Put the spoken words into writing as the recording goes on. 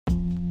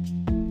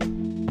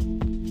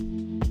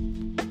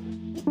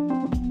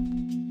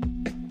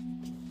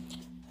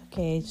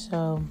Okay,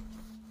 so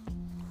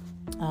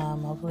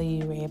hopefully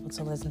you were able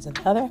to listen to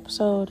the other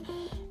episode,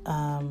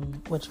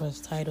 which was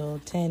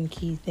titled 10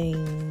 Key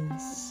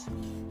Things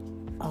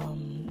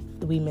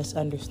We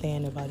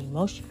Misunderstand About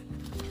Emotion.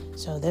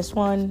 So this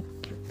one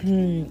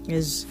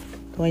is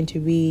going to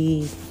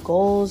be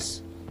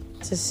goals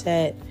to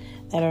set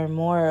that are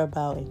more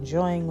about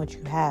enjoying what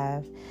you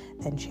have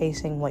than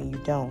chasing what you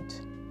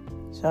don't.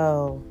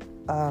 So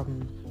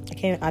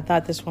I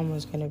thought this one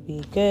was going to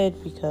be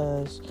good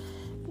because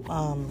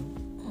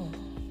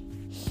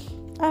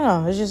I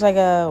don't know, it's just like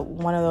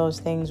one of those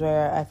things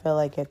where I feel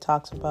like it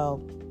talks about,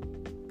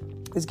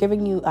 it's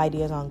giving you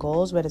ideas on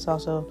goals, but it's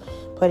also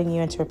putting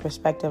you into a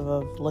perspective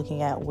of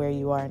looking at where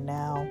you are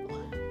now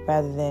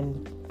rather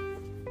than,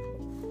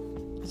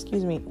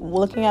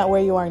 looking at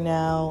where you are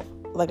now,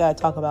 like I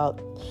talk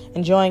about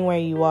enjoying where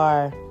you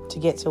are to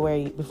get to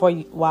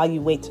while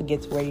you wait to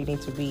get to where you need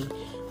to be,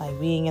 like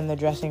being in the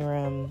dressing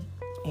room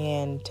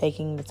and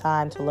taking the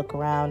time to look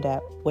around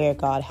at where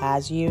God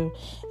has you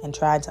and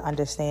trying to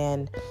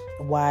understand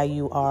why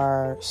you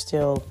are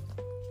still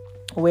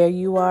where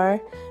you are,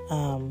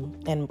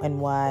 and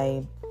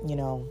why,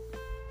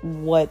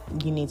 what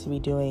you need to be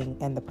doing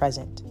in the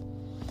present.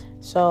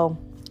 So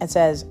it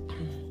says,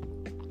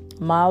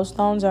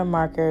 milestones are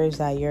markers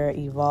that you're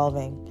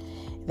evolving.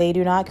 They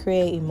do not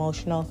create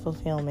emotional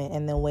fulfillment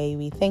in the way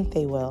we think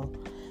they will.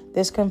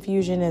 This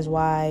confusion is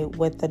why,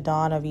 with the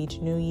dawn of each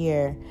new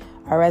year,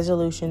 our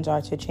resolutions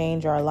are to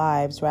change our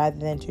lives rather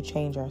than to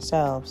change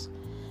ourselves.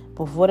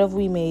 But what if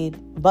we made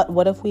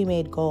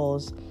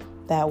goals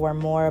that were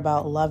more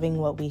about loving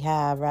what we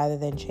have rather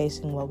than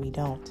chasing what we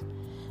don't?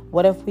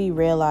 What if we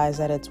realized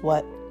that it's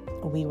what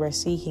we were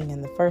seeking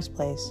in the first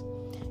place?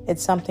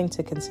 It's something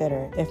to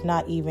consider, if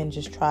not even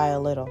just try a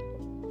little.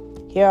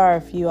 Here are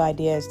a few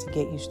ideas to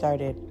get you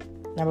started.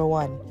 Number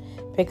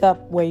 1, pick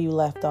up where you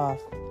left off.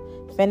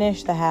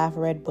 Finish the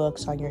half-read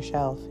books on your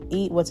shelf.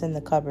 Eat what's in the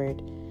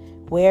cupboard.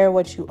 Wear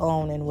what you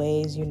own in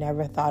ways you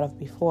never thought of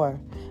before.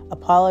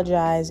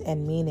 Apologize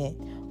and mean it.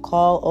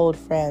 Call old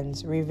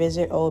friends.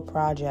 Revisit old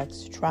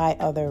projects. Try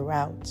other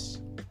routes.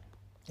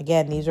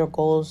 Again, these are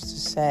goals to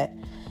set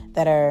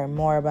that are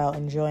more about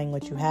enjoying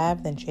what you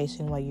have than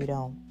chasing what you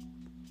don't.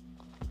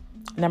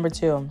 Number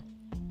 2,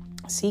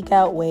 seek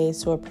out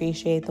ways to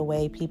appreciate the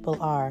way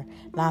people are,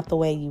 not the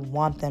way you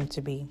want them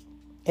to be.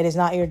 It is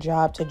not your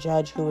job to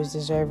judge who is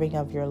deserving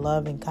of your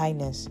love and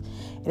kindness.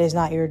 It is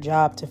not your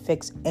job to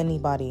fix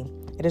anybody.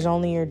 It is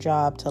only your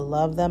job to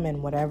love them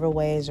in whatever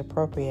way is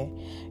appropriate.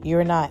 You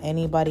are not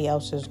anybody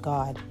else's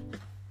God.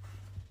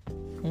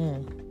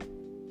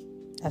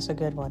 That's a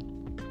good one.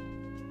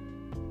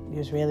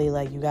 It's really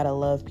like you gotta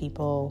love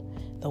people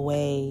the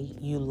way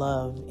you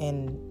love,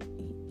 and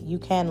you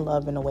can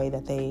love in a way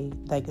that they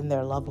like in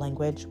their love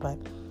language, but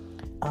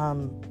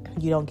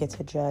you don't get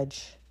to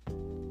judge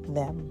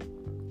them.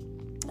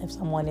 If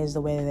someone is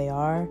the way they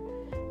are,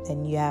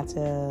 then you have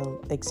to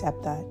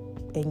accept that.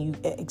 And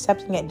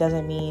accepting it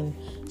doesn't mean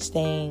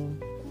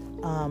staying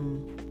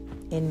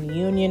in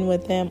union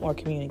with them or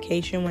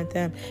communication with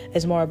them.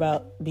 It's more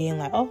about being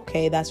like, oh,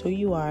 okay, that's who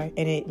you are, and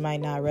it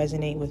might not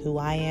resonate with who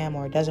I am,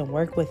 or it doesn't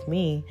work with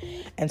me,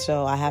 and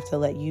so I have to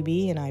let you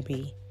be and I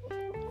be.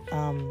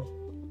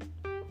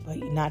 But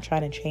you're not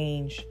trying to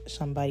change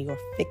somebody or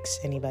fix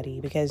anybody,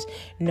 because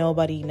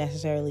nobody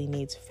necessarily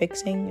needs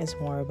fixing. It's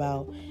more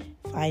about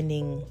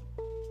finding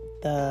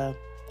the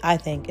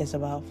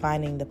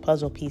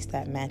puzzle piece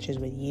that matches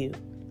with you.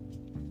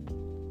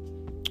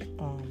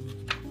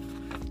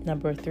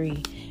 Number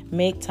 3,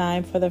 make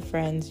time for the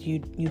friends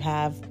you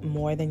have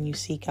more than you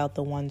seek out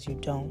the ones you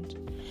don't.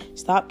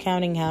 Stop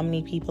counting how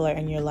many people are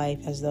in your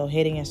life as though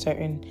hitting a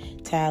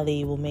certain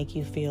tally will make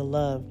you feel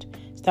loved.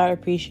 Start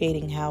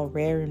appreciating how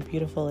rare and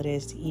beautiful it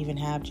is to even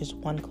have just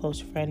one close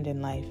friend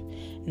in life.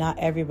 Not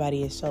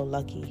everybody is so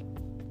lucky.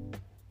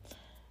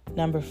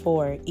 Number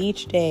 4,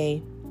 each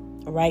day,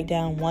 write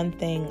down one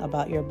thing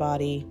about your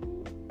body.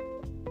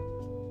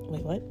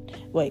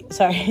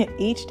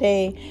 Each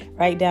day,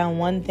 write down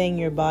one thing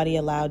your body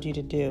allowed you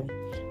to do.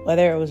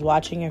 Whether it was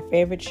watching your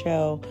favorite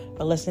show,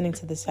 or listening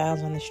to the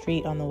sounds on the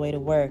street on the way to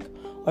work,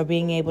 or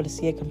being able to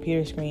see a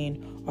computer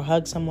screen, or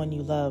hug someone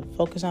you love.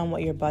 Focus on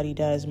what your body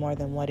does more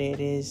than what it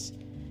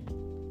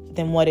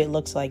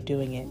looks like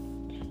doing it.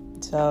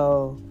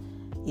 So,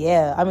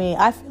 yeah, I mean,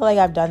 I feel like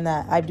I've done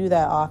that. I do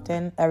that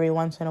often. Every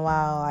once in a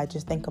while, I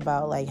just think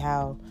about like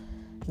how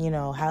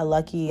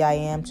lucky I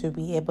am to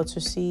be able to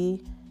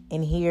see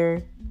and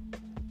hear,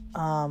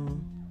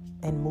 and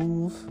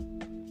move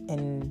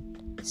and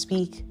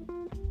speak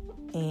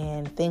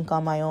and think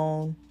on my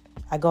own.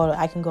 I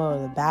can go to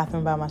the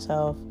bathroom by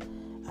myself.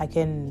 I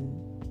can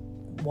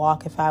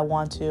walk if I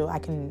want to.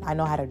 I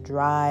know how to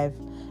drive.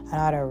 I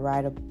know how to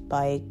ride a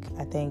bike.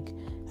 I think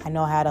I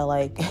know how to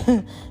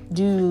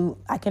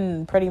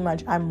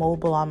I'm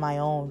mobile on my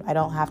own. I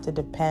don't have to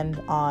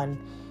depend on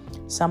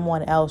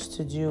someone else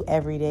to do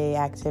everyday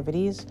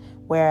activities.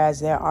 Whereas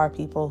there are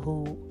people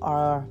who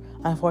are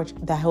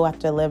unfortunate, who have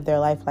to live their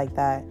life like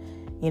that.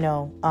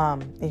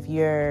 If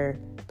you're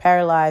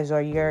paralyzed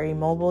or you're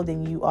immobile,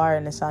 then you are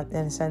in a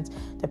sense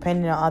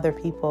dependent on other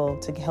people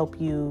to help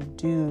you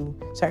do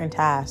certain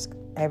tasks,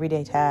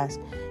 everyday tasks.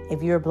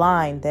 If you're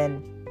blind,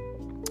 then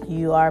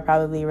you are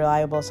probably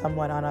reliable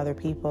somewhat on other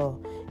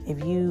people.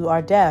 If you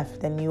are deaf,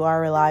 then you are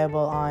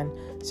reliable on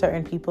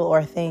certain people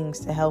or things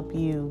to help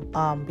you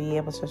be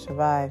able to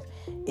survive.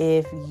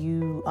 If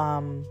you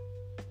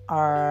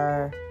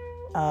are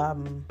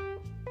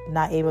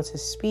not able to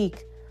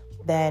speak,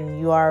 then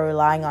you are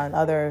relying on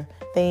other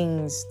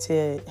things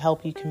to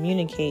help you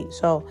communicate.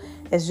 So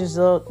it's just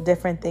little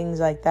different things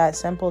like that,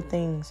 simple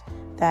things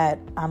that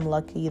I'm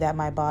lucky that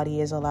my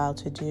body is allowed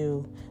to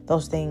do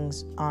those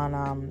things on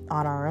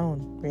our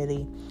own,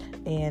 really.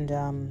 And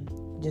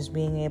just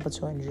being able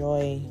to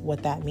enjoy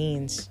what that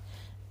means.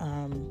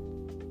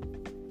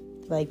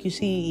 Like, you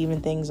see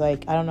even things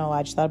like, I don't know,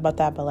 I just thought about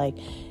that, but like,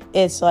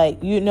 it's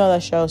like,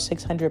 that show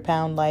 600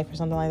 Pound Life or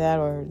something like that,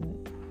 or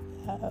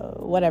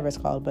whatever it's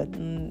called, but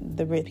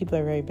the people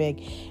are very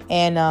big,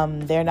 and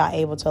they're not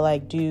able to go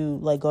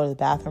to the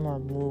bathroom or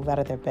move out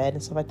of their bed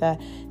and stuff like that.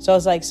 So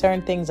it's like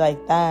certain things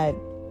like that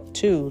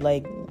too.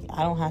 Like,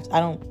 I don't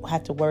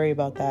have to worry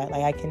about that.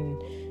 Like, I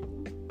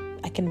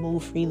can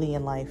move freely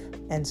in life,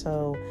 and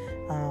so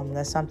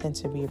that's something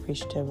to be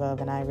appreciative of,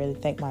 and I really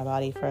thank my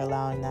body for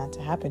allowing that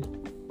to happen.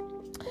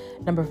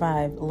 Number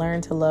 5,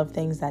 learn to love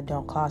things that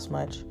don't cost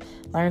much.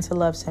 Learn to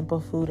love simple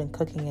food and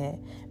cooking it,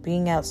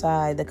 being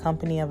outside, the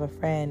company of a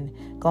friend,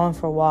 going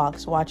for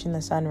walks, watching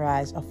the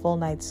sunrise, a full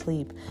night's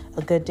sleep,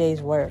 a good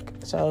day's work.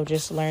 So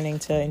just learning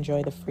to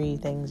enjoy the free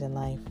things in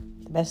life.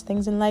 The best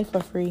things in life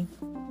are free.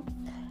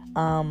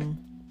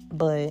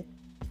 But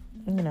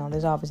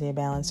there's obviously a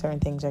balance. Certain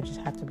things that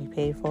just have to be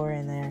paid for,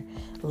 and they're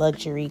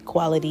luxury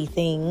quality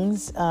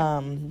things.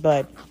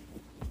 But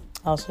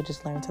also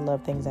just learn to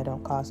love things that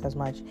don't cost as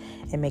much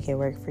and make it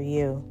work for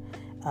you.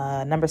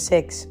 Number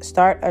 6,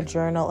 start a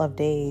journal of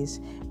days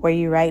where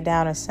you write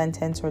down a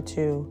sentence or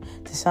two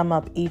to sum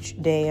up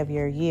each day of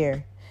your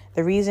year.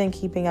 The reason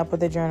keeping up with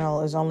the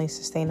journal is only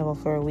sustainable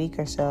for a week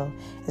or so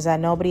is that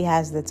nobody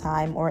has the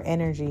time or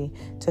energy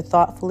to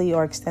thoughtfully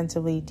or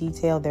extensively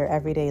detail their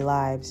everyday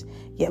lives.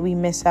 Yet we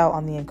miss out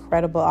on the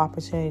incredible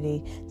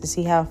opportunity to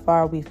see how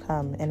far we've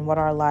come and what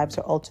our lives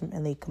are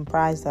ultimately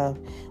comprised of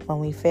when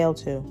we fail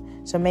to.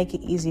 So make it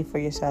easy for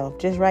yourself.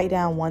 Just write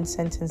down one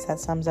sentence that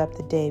sums up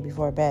the day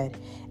before bed.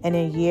 In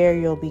a year,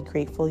 you'll be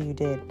grateful you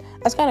did.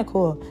 That's kind of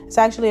cool. It's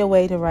actually a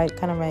way to write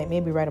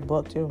a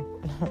book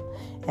too,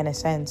 in a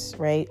sense,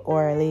 right?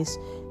 Or at least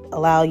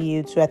allow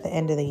you to, at the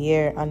end of the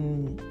year,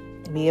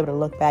 be able to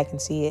look back and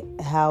see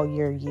how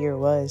your year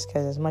was.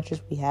 Because as much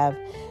as we have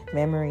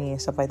memory and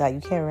stuff like that,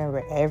 you can't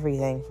remember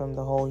everything from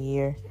the whole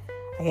year.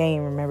 I can't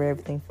even remember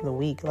everything from the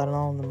week, let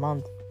alone the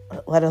month,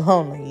 let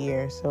alone the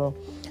year. So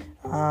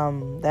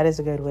that is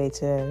a good way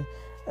to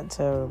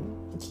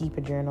keep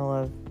a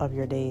journal of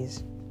your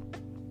days.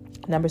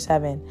 Number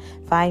 7,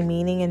 find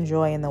meaning and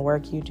joy in the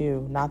work you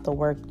do, not the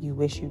work you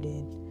wish you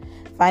did.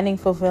 Finding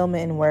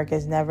fulfillment in work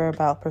is never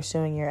about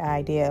pursuing your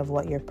idea of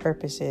what your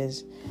purpose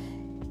is.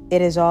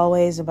 It is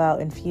always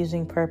about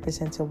infusing purpose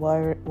into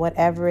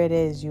whatever it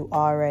is you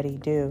already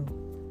do.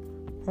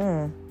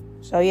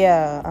 So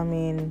yeah, I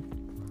mean,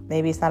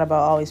 maybe it's not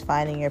about always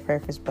finding your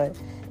purpose, but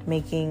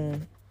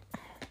making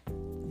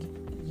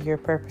your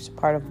purpose a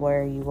part of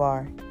where you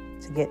are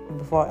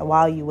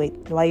while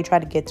you try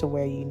to get to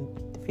where you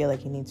feel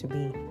like you need to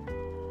be.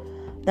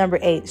 Number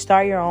 8,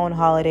 start your own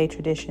holiday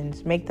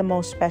traditions. Make the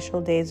most special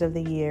days of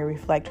the year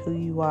reflect who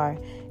you are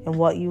and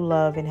what you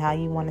love and how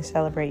you want to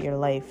celebrate your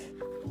life.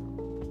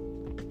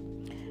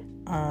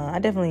 I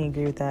definitely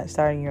agree with that.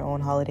 Starting your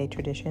own holiday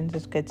traditions.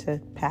 It's good to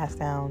pass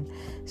down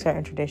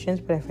certain traditions,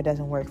 but if it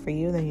doesn't work for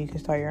you, then you can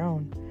start your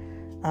own.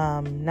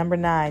 Number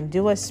 9,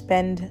 do a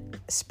spend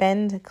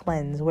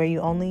cleanse where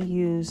you only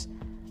use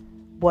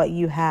what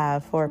you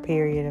have for a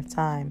period of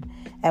time.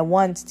 At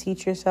once,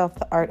 teach yourself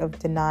the art of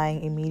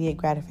denying immediate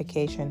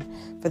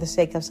gratification for the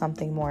sake of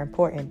something more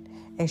important,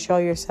 and show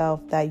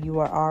yourself that you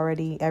are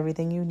already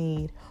everything you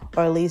need,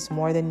 or at least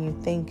more than you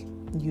think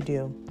you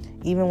do,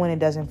 even when it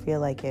doesn't feel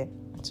like it.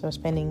 So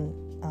spending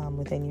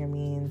within your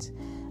means,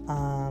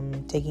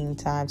 taking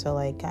time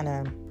to kind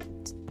of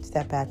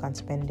step back on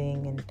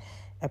spending and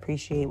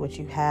appreciate what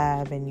you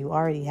have, and you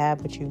already have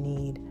what you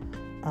need.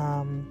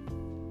 I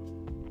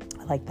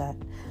like that.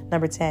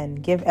 Number 10,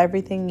 give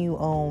everything you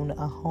own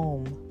a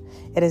home.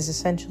 It is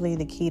essentially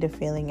the key to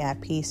feeling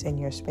at peace in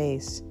your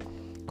space.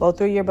 Go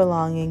through your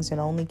belongings and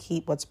only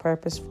keep what's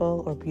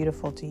purposeful or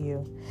beautiful to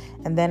you,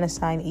 and then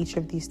assign each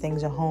of these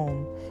things a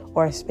home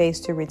or a space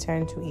to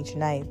return to each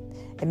night.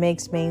 It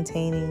makes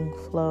maintaining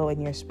flow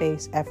in your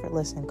space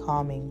effortless and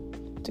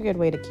calming. It's a good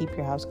way to keep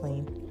your house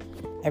clean.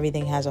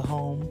 Everything has a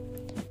home,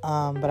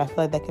 but I feel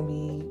like that can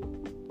be,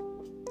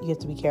 you have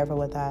to be careful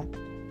with that.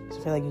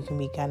 I feel like you can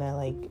be kind of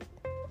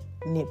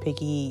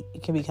nitpicky. You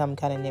can become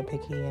kind of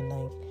nitpicky, and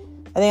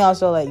I think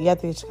also you have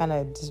to just kind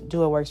of just do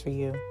what works for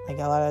you. A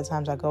lot of the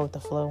times I go with the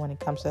flow when it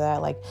comes to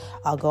that.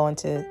 I'll go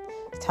into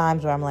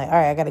times where I'm like, all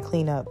right, I got to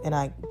clean up, and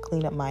I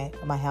clean up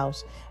my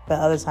house. But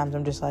other times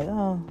I'm just like,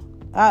 oh,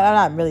 I'm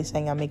not really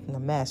saying I'm making a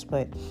mess,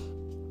 but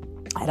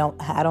I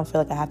don't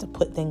feel like I have to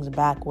put things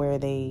back where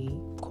they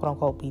quote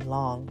unquote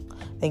belong.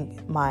 I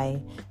think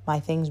my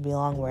things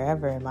belong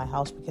wherever in my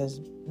house,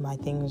 because my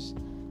things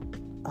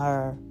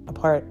are a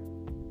part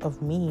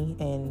of me,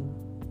 and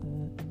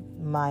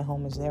my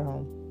home is their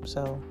home.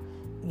 So,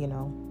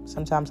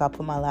 sometimes I'll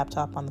put my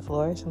laptop on the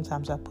floor.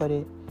 Sometimes I'll put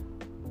it,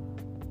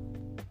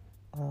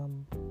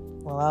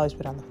 I always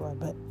put it on the floor,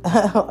 but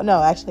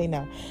no.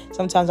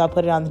 Sometimes I'll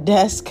put it on the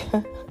desk.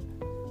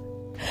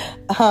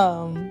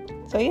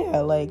 So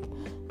yeah, like,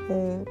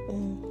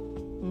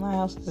 my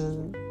house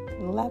the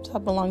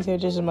laptop belongs here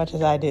just as much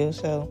as I do.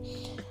 So,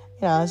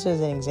 it's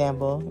just an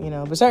example,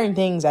 but certain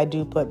things I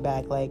do put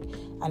back. Like,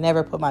 I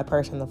never put my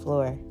purse on the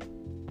floor.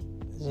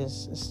 It's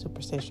just a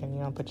superstition.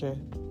 You don't put your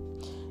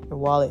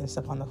wallet and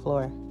stuff on the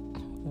floor.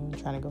 You're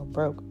trying to go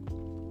broke.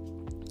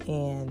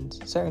 And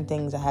certain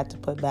things I had to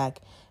put back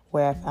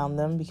where I found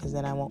them, because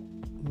then I won't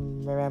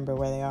remember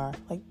where they are.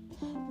 Like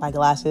my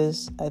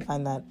glasses, I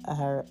find that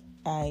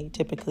I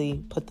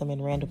typically put them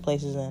in random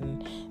places,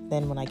 and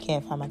then when I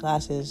can't find my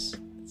glasses,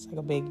 it's like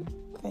a big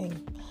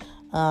thing.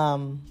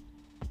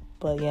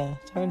 But yeah,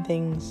 certain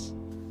things,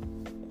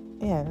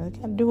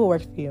 do what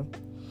works for you.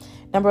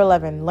 Number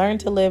 11, learn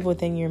to live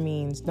within your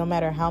means. No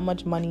matter how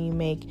much money you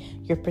make,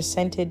 your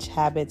percentage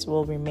habits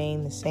will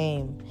remain the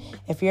same.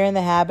 If you're in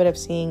the habit of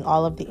seeing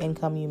all of the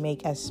income you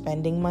make as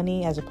spending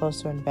money as opposed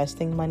to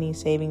investing money,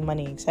 saving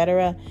money,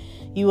 etc.,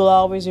 you will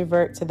always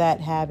revert to that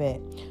habit,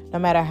 no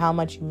matter how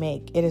much you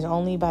make. It is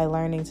only by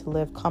learning to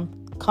live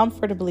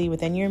comfortably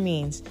within your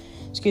means,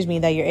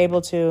 that you're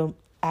able to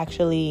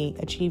actually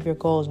achieve your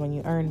goals when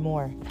you earn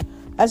more.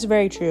 That's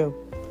very true.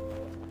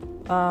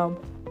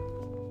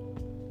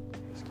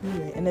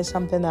 And it's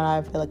something that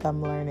I feel like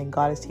I'm learning.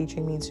 God is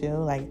teaching me too.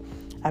 Like,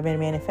 I've been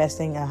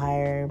manifesting a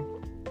higher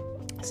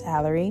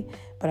salary,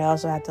 but I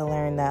also have to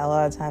learn that a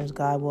lot of times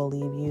God will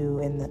leave you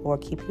or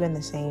keep you in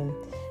the same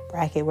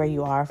bracket where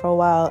you are for a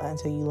while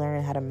until you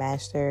learn how to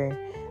master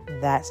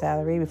that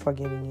salary before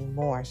giving you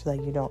more, so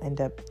that you don't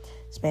end up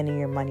spending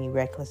your money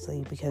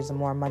recklessly. Because the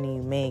more money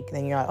you make,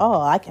 then you're like,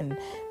 oh, I can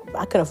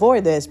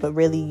afford this, but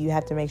really you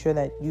have to make sure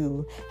that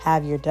you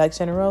have your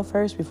ducks in a row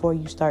first before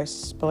you start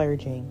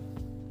splurging.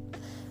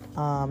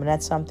 And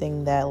that's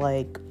something that,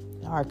 like,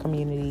 our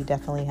community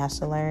definitely has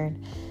to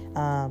learn,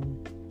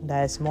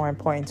 that it's more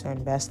important to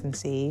invest and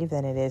save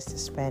than it is to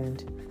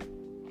spend,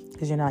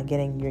 because you're not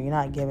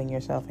giving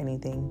yourself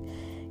anything.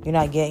 You're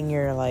not getting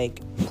your,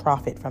 like,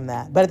 profit from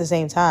that. But at the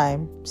same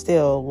time,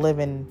 still live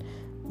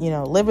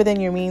within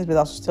your means, but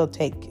also still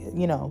take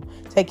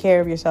care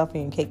of yourself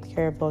and take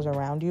care of those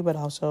around you, but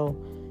also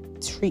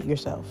treat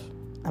yourself.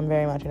 I'm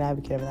very much an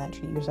advocate of that.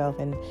 Treat yourself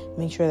and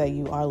make sure that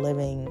you are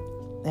living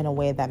in a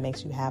way that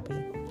makes you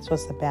happy. So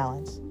it's the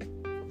balance.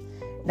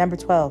 Number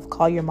 12,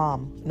 call your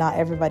mom. Not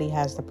everybody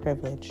has the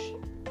privilege.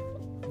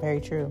 Very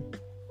true.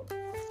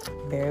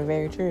 Very,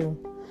 very true.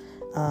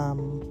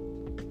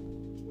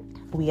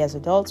 We as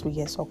adults, we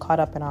get so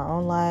caught up in our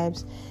own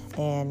lives,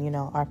 and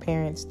our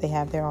parents, they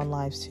have their own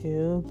lives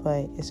too,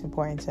 but it's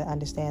important to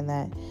understand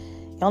that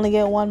you only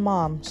get one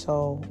mom.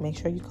 So make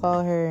sure you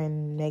call her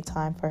and make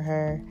time for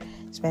her,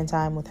 spend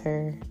time with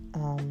her,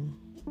 and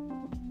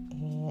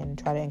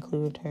try to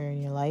include her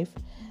in your life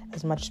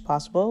as much as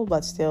possible,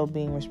 but still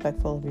being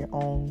respectful of your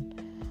own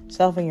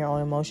self and your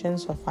own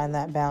emotions. So find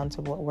that balance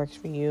of what works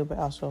for you, but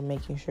also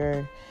making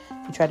sure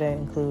you try to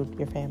include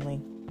your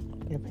family,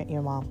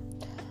 your mom.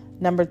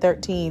 Number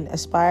 13,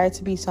 aspire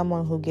to be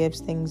someone who gives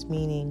things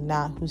meaning,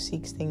 not who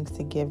seeks things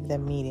to give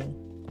them meaning.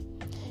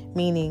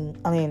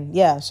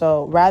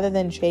 So rather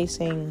than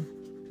chasing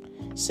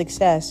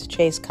success,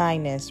 chase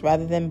kindness.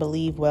 Rather than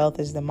believe wealth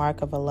is the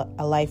mark of a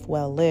life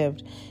well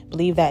lived,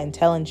 believe that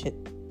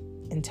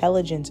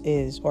intelligence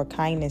is, or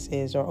kindness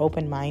is, or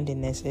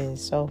open-mindedness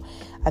is. So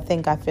I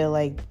feel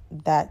like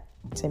that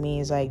to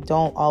me is like,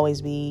 don't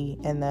always be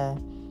in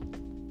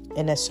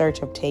a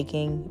search of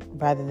taking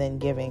rather than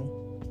giving,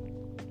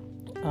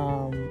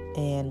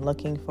 and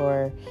looking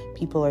for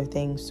people or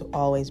things to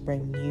always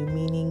bring you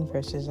meaning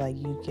versus like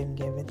you can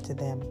give it to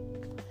them.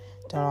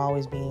 Don't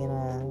always be in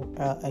a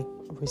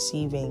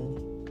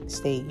receiving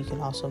state. You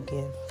can also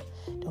give.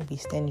 Don't be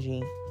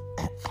stingy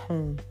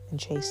and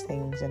chase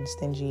things in a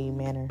stingy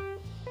manner.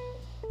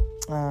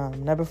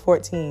 Number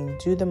 14,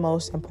 do the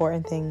most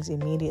important things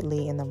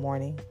immediately in the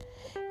morning.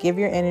 Give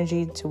your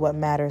energy to what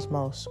matters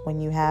most when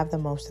you have the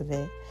most of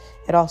it.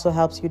 It also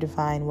helps you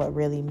define what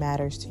really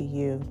matters to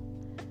you.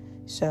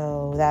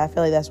 So I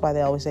feel like that's why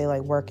they always say,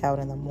 like, work out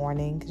in the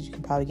morning, because you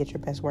can probably get your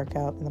best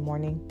workout in the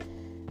morning.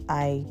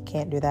 I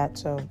can't do that,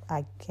 so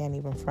I can't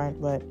even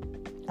front, but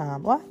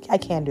I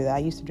can do that. I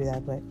used to do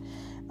that, but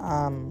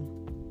I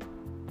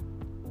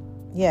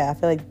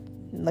feel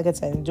like I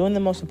said, doing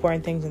the most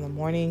important things in the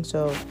morning.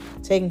 So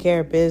taking care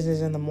of business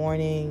in the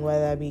morning,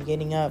 whether that be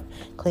getting up,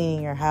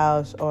 cleaning your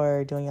house,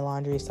 or doing your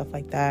laundry, stuff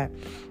like that.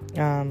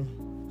 Do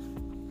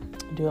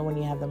it when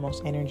you have the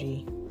most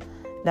energy.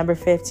 Number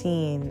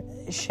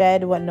 15,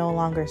 shed what no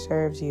longer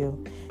serves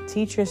you.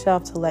 Teach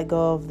yourself to let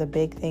go of the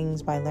big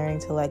things by learning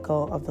to let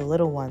go of the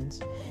little ones.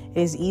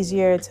 It is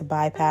easier to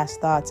bypass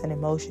thoughts and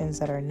emotions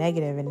that are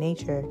negative in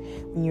nature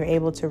when you're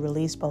able to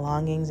release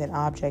belongings and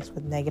objects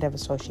with negative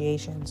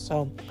associations.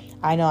 So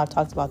I know I've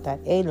talked about that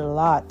a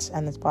lot,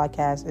 and this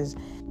podcast is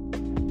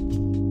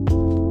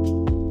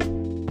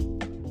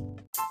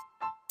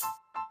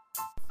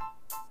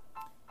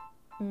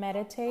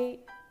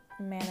meditate,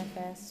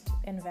 manifest,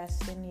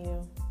 invest in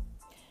you.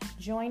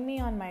 Join me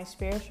on my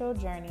spiritual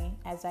journey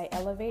as I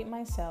elevate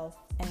myself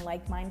and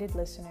like-minded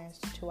listeners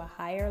to a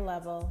higher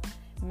level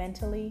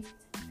mentally,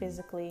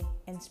 physically,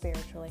 and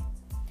spiritually.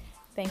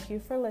 Thank you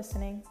for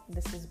listening.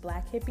 This is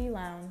Black Hippie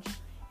Lounge,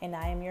 and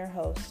I am your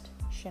host,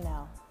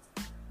 Chanel.